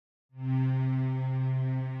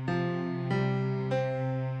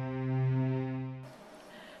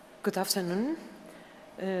Good afternoon.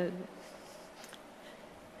 Dear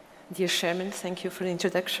Chairman, thank you for the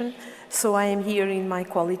introduction. So I am here in my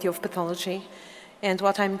quality of pathology, and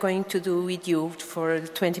what I'm going to do with you for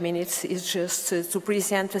 20 minutes is just to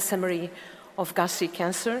present a summary of gastric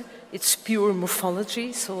cancer. It's pure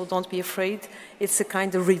morphology, so don't be afraid. It's a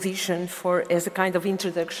kind of revision as a kind of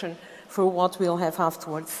introduction for what we'll have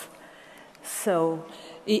afterwards. So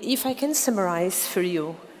if I can summarize for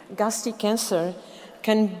you, gastric cancer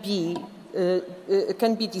can be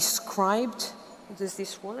described. Does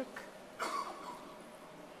this work?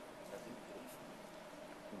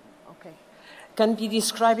 Okay. Can be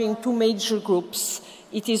described in two major groups.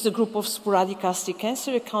 It is the group of sporadic gastric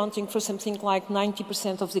cancer, accounting for something like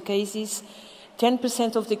 90% of the cases.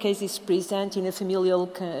 10% of the cases present in a familial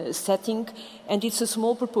setting, and it's a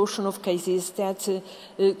small proportion of cases that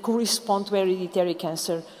correspond to hereditary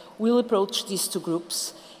cancer. We'll approach these two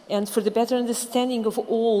groups. And for the better understanding of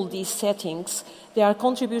all these settings, there are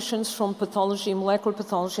contributions from pathology, molecular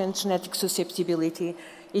pathology, and genetic susceptibility.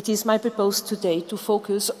 It is my purpose today to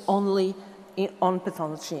focus only on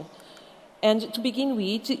pathology. And to begin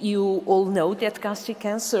with, you all know that gastric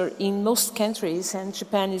cancer in most countries, and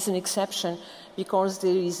Japan is an exception because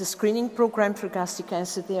there is a screening program for gastric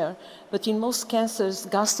cancer there, but in most countries,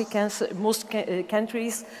 gastric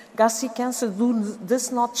cancer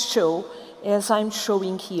does not show as I'm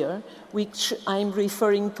showing here, which I'm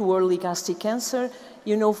referring to early gastric cancer.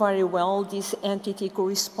 You know very well this entity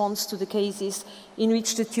corresponds to the cases in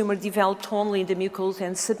which the tumor developed only in the mucosa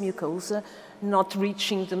and submucosa, not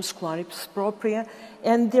reaching the muscularis propria.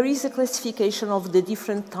 And there is a classification of the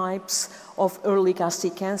different types of early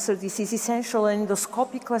gastric cancer. This is essential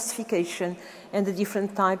endoscopic classification, and the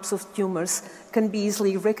different types of tumors can be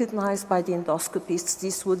easily recognized by the endoscopists.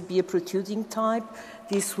 This would be a protruding type.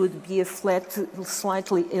 This would be a flat,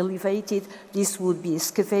 slightly elevated. This would be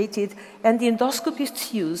excavated. And the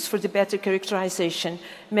endoscopists use, for the better characterization,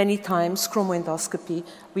 many times chromoendoscopy,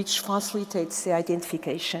 which facilitates the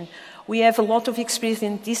identification. We have a lot of experience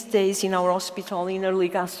in these days in our hospital in early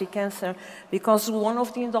gastric cancer because one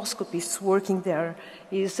of the endoscopists working there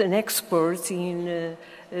is an expert in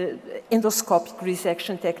endoscopic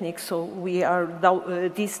resection techniques, so we are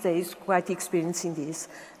these days quite experienced in this.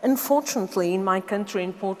 Unfortunately, in my country,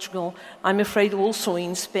 in Portugal, I'm afraid also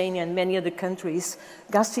in Spain and many other countries,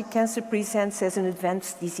 gastric cancer presents as an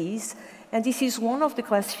advanced disease, and this is one of the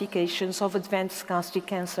classifications of advanced gastric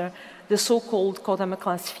cancer, the so-called Kodama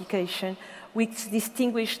classification, which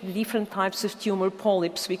distinguishes the different types of tumor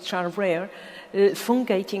polyps, which are rare,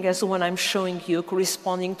 fungating as the one I'm showing you,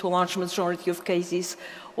 corresponding to a large majority of cases.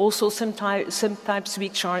 Also some types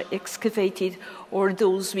which are excavated, or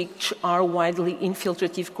those which are widely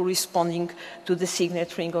infiltrative, corresponding to the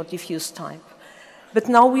signet ring or diffuse type. But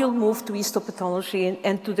now we'll move to histopathology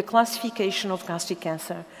and to the classification of gastric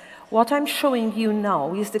cancer. What I'm showing you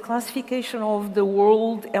now is the classification of the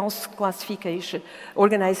World Health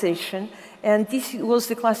Organization, and this was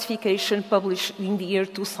the classification published in the year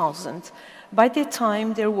 2000. By that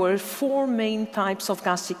time, there were 4 main types of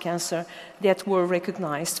gastric cancer that were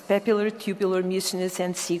recognized: papillary, tubular, mucinous,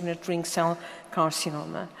 and signet ring cell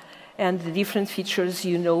carcinoma. And the different features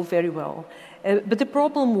you know very well. But the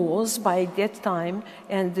problem was, by that time,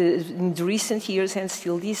 and in the recent years and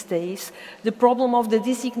still these days, the problem of the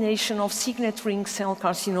designation of signet ring cell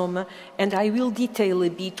carcinoma, and I will detail a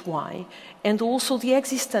bit why, and also the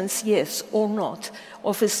existence, yes or not,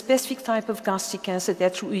 of a specific type of gastric cancer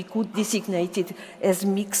that we could designate it as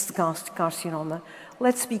mixed carcinoma.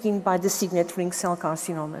 Let's begin by the signet ring cell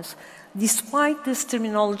carcinomas. Despite this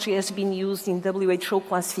terminology has been used in WHO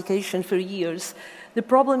classification for years, the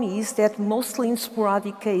problem is that mostly in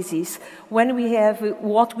sporadic cases, when we have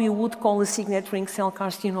what we would call a signet ring cell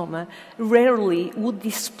carcinoma, rarely would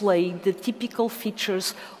display the typical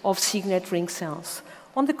features of signet ring cells.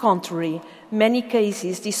 On the contrary, many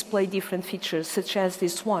cases display different features, such as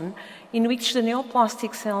this one, in which the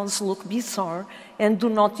neoplastic cells look bizarre and do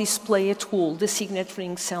not display at all the signet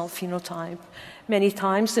ring cell phenotype. Many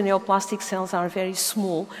times, the neoplastic cells are very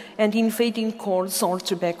small and invading cords or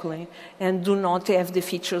tuberculi and do not have the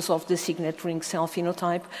features of the signet ring cell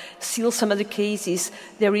phenotype. Still, some other cases,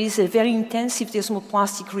 there is a very intensive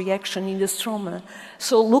desmoplastic reaction in the stroma.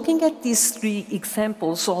 So looking at these 3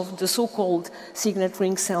 examples of the so-called signet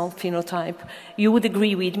ring cell phenotype, you would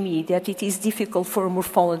agree with me that it is difficult for a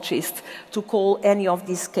morphologist to call any of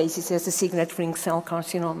these cases as a signet ring cell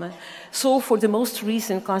carcinoma. So for the most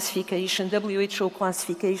recent classification, WHO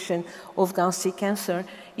classification of gastric cancer,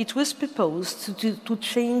 it was proposed to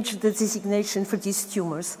change the designation for these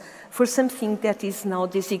tumors for something that is now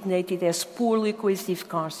designated as poorly cohesive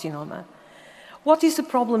carcinoma. What is the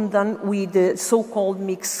problem then with the so-called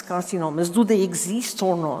mixed carcinomas? Do they exist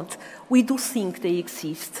or not? We do think they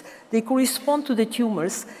exist. They correspond to the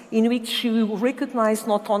tumors in which you recognize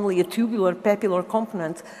not only a tubular papillary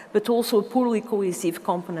component, but also a poorly cohesive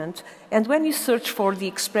component. And when you search for the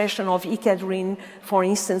expression of ecadrin, for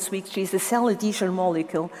instance, which is a cell adhesion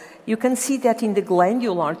molecule, you can see that in the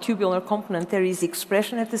glandular tubular component there is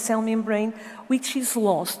expression at the cell membrane, which is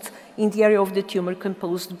lost in the area of the tumor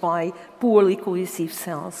composed by poorly cohesive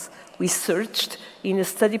cells. We searched in a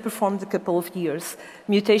study performed a couple of years,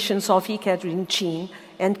 mutations of ecadrin gene,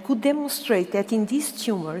 and could demonstrate that in these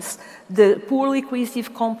tumors, the poorly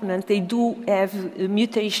cohesive component, they do have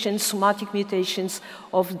mutations, somatic mutations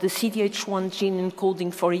of the CDH1 gene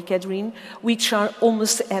encoding for ecadrin, which are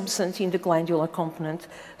almost absent in the glandular component.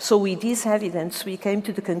 So with this evidence, we came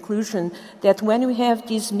to the conclusion that when we have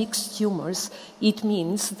these mixed tumors, it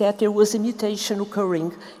means that there was a mutation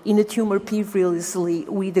occurring in a tumor previously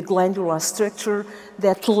with a glandular structure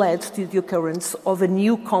that led to the occurrence of a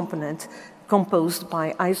new component composed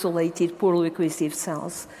by isolated poorly cohesive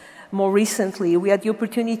cells. More recently, we had the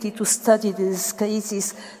opportunity to study these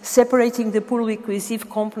cases, separating the poorly cohesive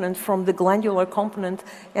component from the glandular component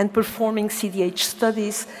and performing CDH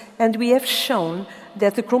studies, and we have shown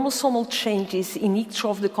that the chromosomal changes in each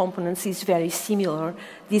of the components is very similar.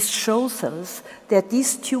 This shows us that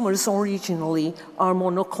these tumors originally are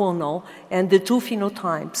monoclonal, and the two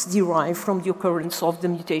phenotypes derive from the occurrence of the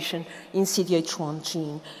mutation in CDH1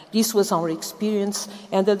 gene. This was our experience,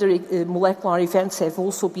 and other molecular events have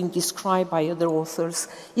also been described by other authors.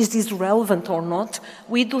 Is this relevant or not?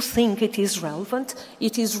 We do think it is relevant.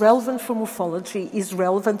 It is relevant for morphology, is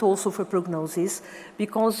relevant also for prognosis,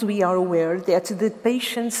 because we are aware that the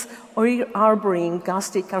patients harboring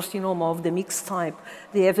gastric carcinoma of the mixed type,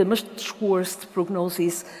 they have a much worse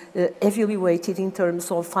prognosis, heavily weighted in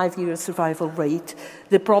terms of 5-year survival rate.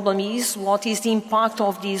 The problem is, what is the impact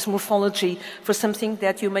of this morphology for something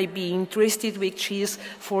that you may be interested, which is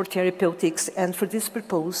for therapeutics, and for this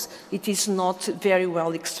purpose, it is not very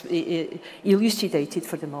well elucidated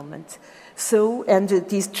for the moment. So, and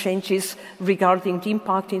these changes regarding the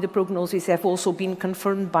impact in the prognosis have also been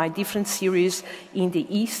confirmed by different series in the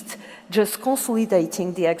East, just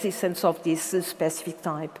consolidating the existence of this specific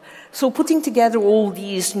type. So putting together all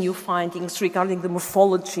these new findings regarding the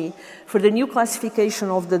morphology for the new classification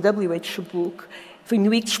of the WHO book, in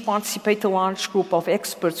which participate a large group of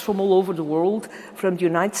experts from all over the world, from the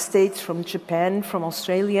United States, from Japan, from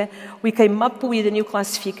Australia. We came up with a new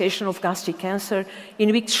classification of gastric cancer,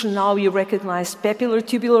 in which now you recognize papillary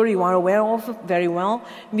tubular, you are aware of very well,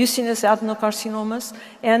 mucinous adenocarcinomas,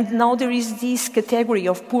 and now there is this category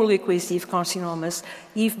of poorly cohesive carcinomas.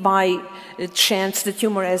 If by chance the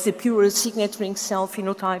tumor has a pure signet ring cell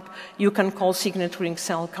phenotype, you can call signet ring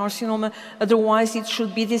cell carcinoma. Otherwise, it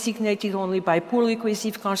should be designated only by poorly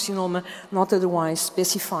cohesive carcinoma, not otherwise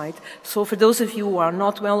specified. So for those of you who are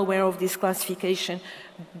not well aware of this classification,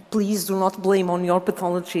 please do not blame on your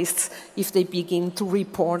pathologists if they begin to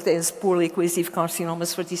report as poorly cohesive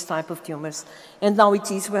carcinomas for this type of tumors. And now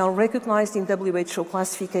it is well recognized in WHO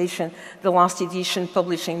classification, the last edition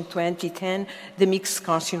published in 2010, the mixed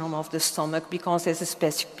carcinoma of the stomach, because there's a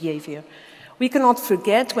specific behavior. We cannot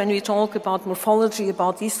forget, when we talk about morphology,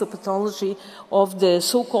 about histopathology, of the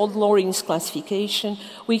so-called Lorenz classification,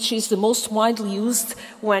 which is the most widely used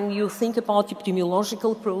when you think about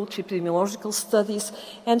epidemiological approach, epidemiological studies.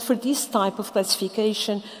 And for this type of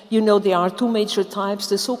classification, you know there are two major types,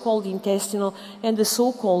 the so-called intestinal and the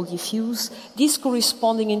so-called diffuse. This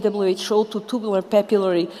corresponding in WHO to tubular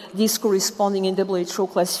papillary, this corresponding in WHO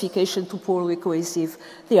classification to poorly cohesive.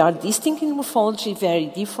 They are distinct in morphology, very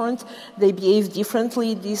different. They behave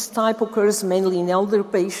differently. This type occurs mainly in elder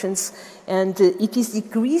patients, and it is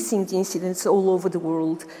decreasing the incidence all over the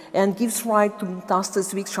world and gives rise to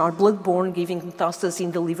metastases which are blood-borne, giving metastases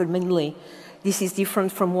in the liver mainly. This is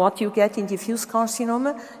different from what you get in diffuse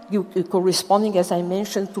carcinoma, corresponding, as I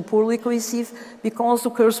mentioned, to poorly cohesive, because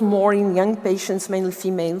it occurs more in young patients, mainly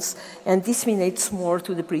females, and disseminates more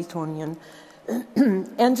to the peritoneum.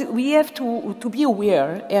 And we have to be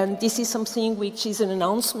aware, and this is something which is an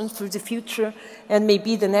announcement for the future, and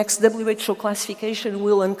maybe the next WHO classification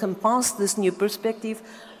will encompass this new perspective.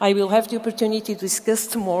 I will have the opportunity to discuss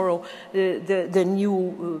tomorrow the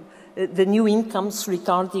new incomes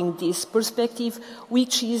regarding this perspective,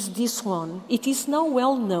 which is this one. It is now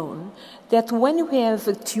well known that when you have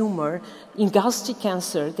a tumor in gastric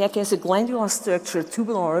cancer that has a glandular structure,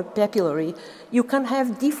 tubular or papillary, you can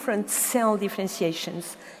have different cell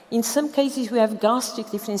differentiations. In some cases, we have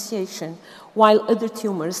gastric differentiation, while other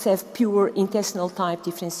tumors have pure intestinal type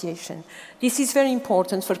differentiation. This is very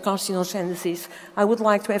important for carcinogenesis. I would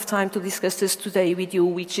like to have time to discuss this today with you,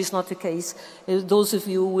 which is not the case. Those of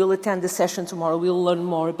you who will attend the session tomorrow will learn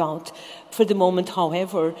more about. For the moment,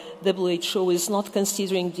 however, WHO is not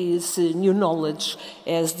considering this new knowledge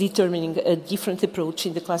as determining a different approach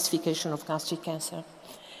in the classification of gastric cancer.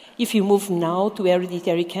 If you move now to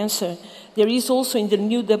hereditary cancer, there is also in the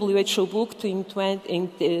new WHO book in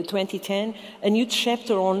 2010 a new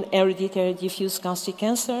chapter on hereditary diffuse gastric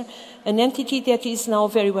cancer, an entity that is now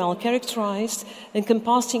very well characterized,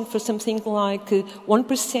 encompassing for something like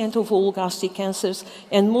 1% of all gastric cancers,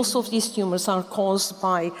 and most of these tumors are caused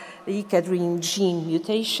by ECADRIN gene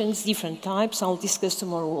mutations, different types, I'll discuss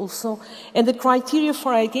tomorrow also. And the criteria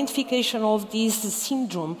for identification of this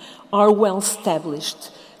syndrome are well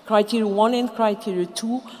established. Criteria 1 and criteria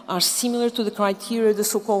 2 are similar to the criteria, the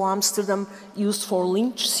so-called Amsterdam, used for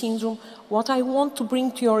Lynch syndrome. What I want to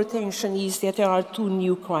bring to your attention is that there are 2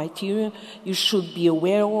 new criteria you should be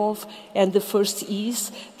aware of, and the first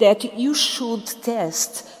is that you should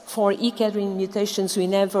test for ECADRIN mutations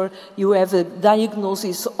whenever you have a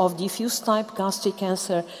diagnosis of diffuse type gastric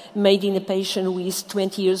cancer made in a patient who is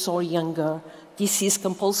 20 years or younger. This is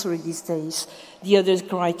compulsory these days. The other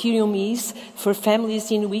criterion is for families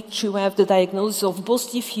in which you have the diagnosis of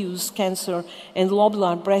both diffuse cancer and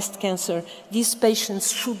lobular breast cancer, these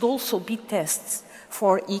patients should also be tested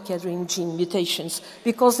for ECADRIN gene mutations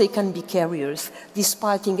because they can be carriers,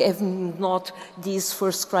 despite having not these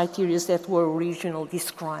first criteria that were originally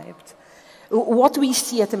described. What we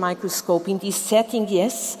see at the microscope in this setting,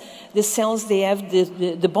 yes, the cells, they have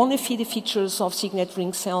the bona fide features of Signet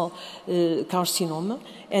ring cell carcinoma,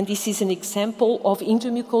 and this is an example of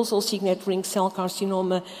intramucosal Signet ring cell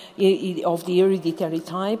carcinoma of the hereditary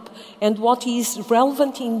type. And what is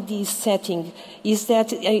relevant in this setting is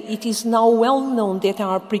that it is now well known that there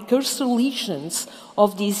are precursor lesions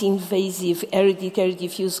of this invasive hereditary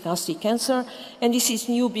diffuse gastric cancer, and this is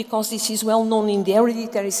new because this is well known in the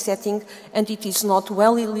hereditary setting and it is not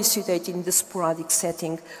well elucidated in the sporadic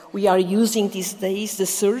setting. We are using these days the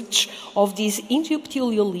search of these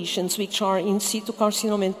intraepithelial lesions which are in situ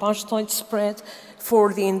carcinoma and parasitoid spread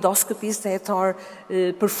for the endoscopies that are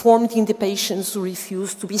performed in the patients who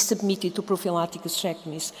refuse to be submitted to prophylactic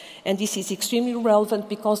hysterectomies. And this is extremely relevant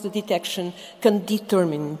because the detection can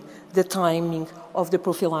determine the timing of the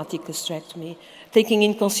prophylactic hysterectomy. Taking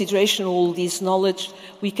in consideration all this knowledge,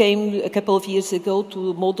 we came a couple of years ago to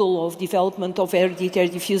a model of development of hereditary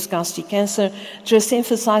diffuse gastric cancer, just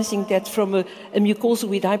emphasizing that from a mucosa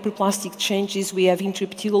with hyperplastic changes, we have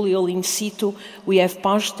intraepithelial in situ, we have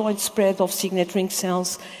parasitoid spread of Signet ring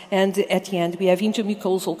cells, and at the end we have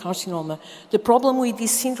intramucosal carcinoma. The problem with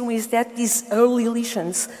this syndrome is that these early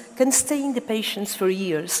lesions can stay in the patients for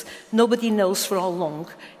years. Nobody knows for how long.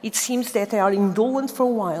 It seems that they are indolent for a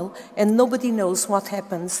while, and nobody knows what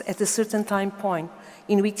happens at a certain time point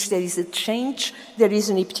in which there is a change, there is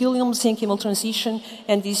an epithelium-mesenchymal transition,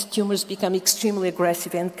 and these tumors become extremely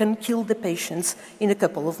aggressive and can kill the patients in a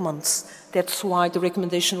couple of months. That's why the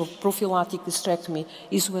recommendation of prophylactic hysterectomy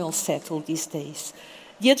is well settled these days.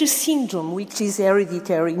 The other syndrome, which is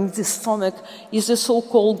hereditary in the stomach, is the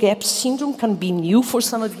so-called GAP syndrome, can be new for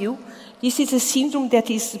some of you. This is a syndrome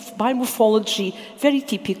that is, by morphology, very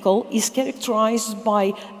typical, is characterized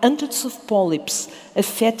by hundreds of polyps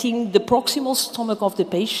affecting the proximal stomach of the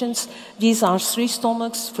patients. These are 3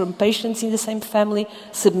 stomachs from patients in the same family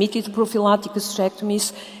submitted to prophylactic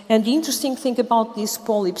hysterectomies. And the interesting thing about these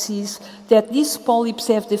polyps is that these polyps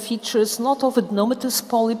have the features not of adenomatous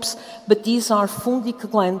polyps, but these are fundic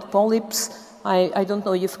gland polyps. I don't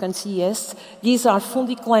know if you can see, yes. These are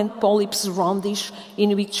fundic gland polyps, roundish,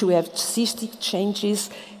 in which you have cystic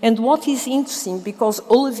changes. And what is interesting, because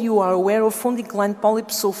all of you are aware of fundic gland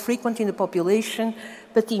polyps so frequent in the population,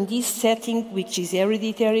 but in this setting, which is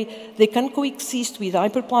hereditary, they can coexist with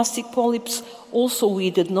hyperplastic polyps, also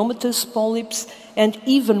with adenomatous polyps, and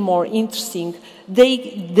even more interesting,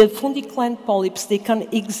 the fundic gland polyps, they can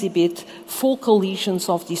exhibit focal lesions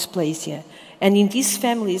of dysplasia. And in these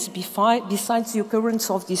families, besides the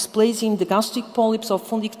occurrence of dysplasia in the gastric polyps of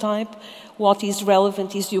fundic type, what is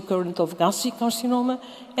relevant is the occurrence of gastric carcinoma,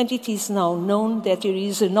 and it is now known that there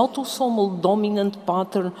is an autosomal dominant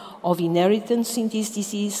pattern of inheritance in this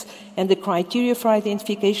disease, and the criteria for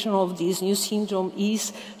identification of this new syndrome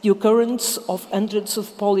is the occurrence of hundreds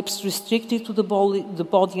of polyps restricted to the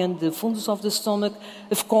body and the fundus of the stomach.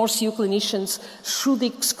 Of course, you clinicians should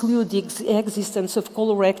exclude the existence of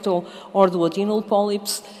colorectal or duodenal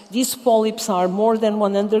polyps. These polyps are more than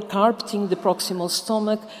 100 carpeting the proximal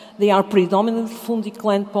stomach. They are predominant predominantly fungal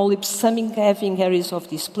gland polyps, some having areas of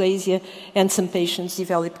dysplasia, and some patients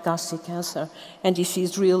develop gastric cancer. And this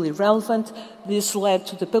is really relevant. This led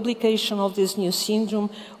to the publication of this new syndrome,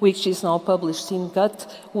 which is now published in Gut.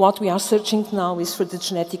 What we are searching now is for the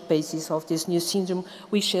genetic basis of this new syndrome,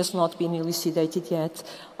 which has not been elucidated yet.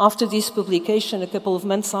 After this publication, a couple of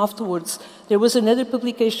months afterwards, there was another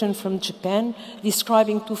publication from Japan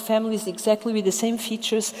describing two families exactly with the same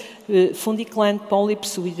features, fungal gland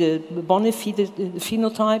polyps with a bona fide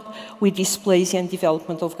phenotype, with dysplasia and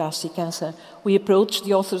development of gastric cancer. We approached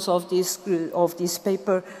the authors of this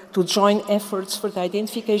paper to join efforts for the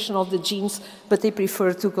identification of the genes, but they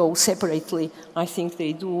prefer to go separately. I think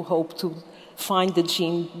they do hope to find the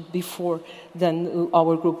gene before then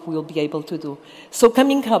our group will be able to do. So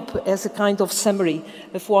coming up as a kind of summary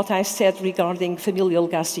of what I said regarding familial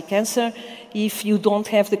gastric cancer, if you don't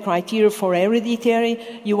have the criteria for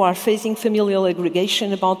hereditary, you are facing familial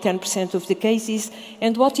aggregation about 10% of the cases.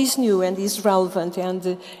 And what is new and is relevant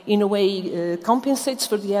and in a way compensates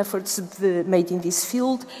for the efforts made in this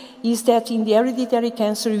field is that in the hereditary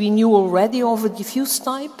cancer we knew already of a diffuse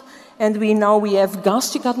type, and we have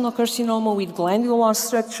gastric adenocarcinoma with glandular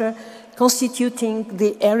structure constituting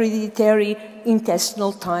the hereditary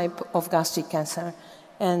intestinal type of gastric cancer.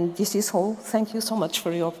 And this is all. Thank you so much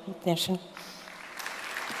for your attention.